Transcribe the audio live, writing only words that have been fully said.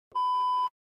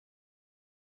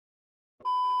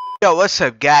Yo, what's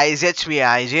up guys, it's me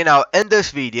IJ. Now in this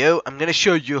video I'm gonna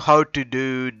show you how to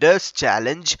do this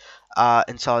challenge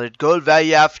in Solid Gold, where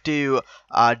you have to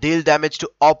deal damage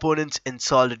to opponents in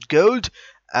Solid Gold.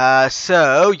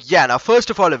 So yeah, now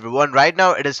first of all everyone, right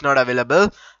now it is not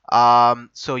available.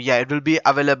 So yeah, it will be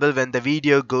available when the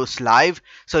video goes live.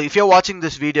 So if you're watching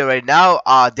this video right now,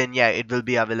 then yeah, it will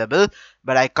be available,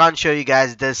 but I can't show you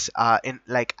guys this in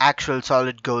like actual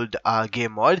Solid Gold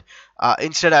game mode.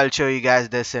 Instead I'll show you guys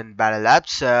this in Battle Apps.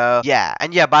 So yeah,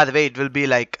 and yeah, by the way, it will be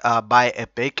like by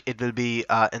Epic. It will be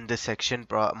in this section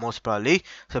most probably.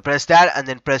 So press that and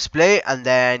then press play, and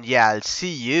then yeah, I'll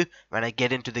see you when I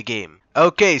get into the game.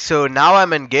 Okay, so now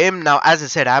I'm in game. Now as I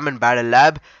said, I'm in Battle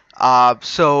Lab.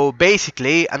 So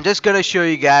basically I'm just gonna show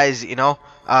you guys,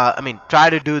 I mean, try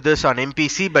to do this on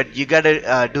NPC, but you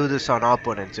gotta do this on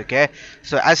opponents. Okay,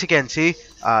 so as you can see,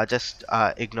 just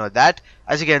ignore that.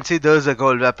 As you can see, there's a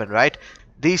gold weapon, right?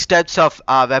 These types of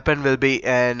weapon will be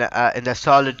in the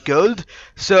Solid Gold.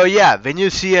 So yeah, when you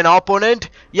see an opponent,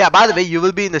 yeah, by the way, you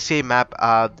will be in the same map,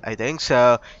 I think.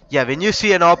 So yeah, when you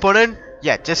see an opponent,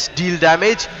 yeah, just deal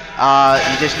damage.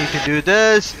 You just need to do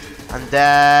this, and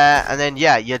then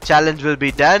yeah, your challenge will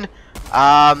be done.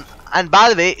 And by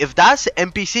the way, if that's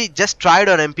NPC, just try it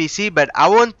on NPC, but I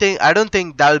don't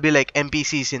think that will be like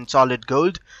NPCs in Solid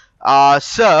Gold.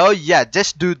 So yeah,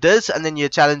 just do this and then your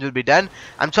challenge will be done.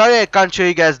 I'm sorry I can't show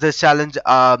you guys this challenge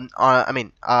on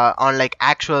like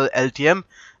actual LTM.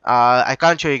 I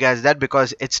can't show you guys that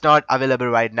because it's not available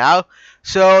right now.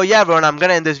 So yeah everyone, I'm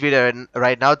gonna end this video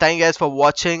right now. Thank you guys for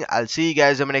watching. I'll see you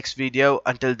guys in my next video.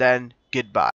 Until then, goodbye.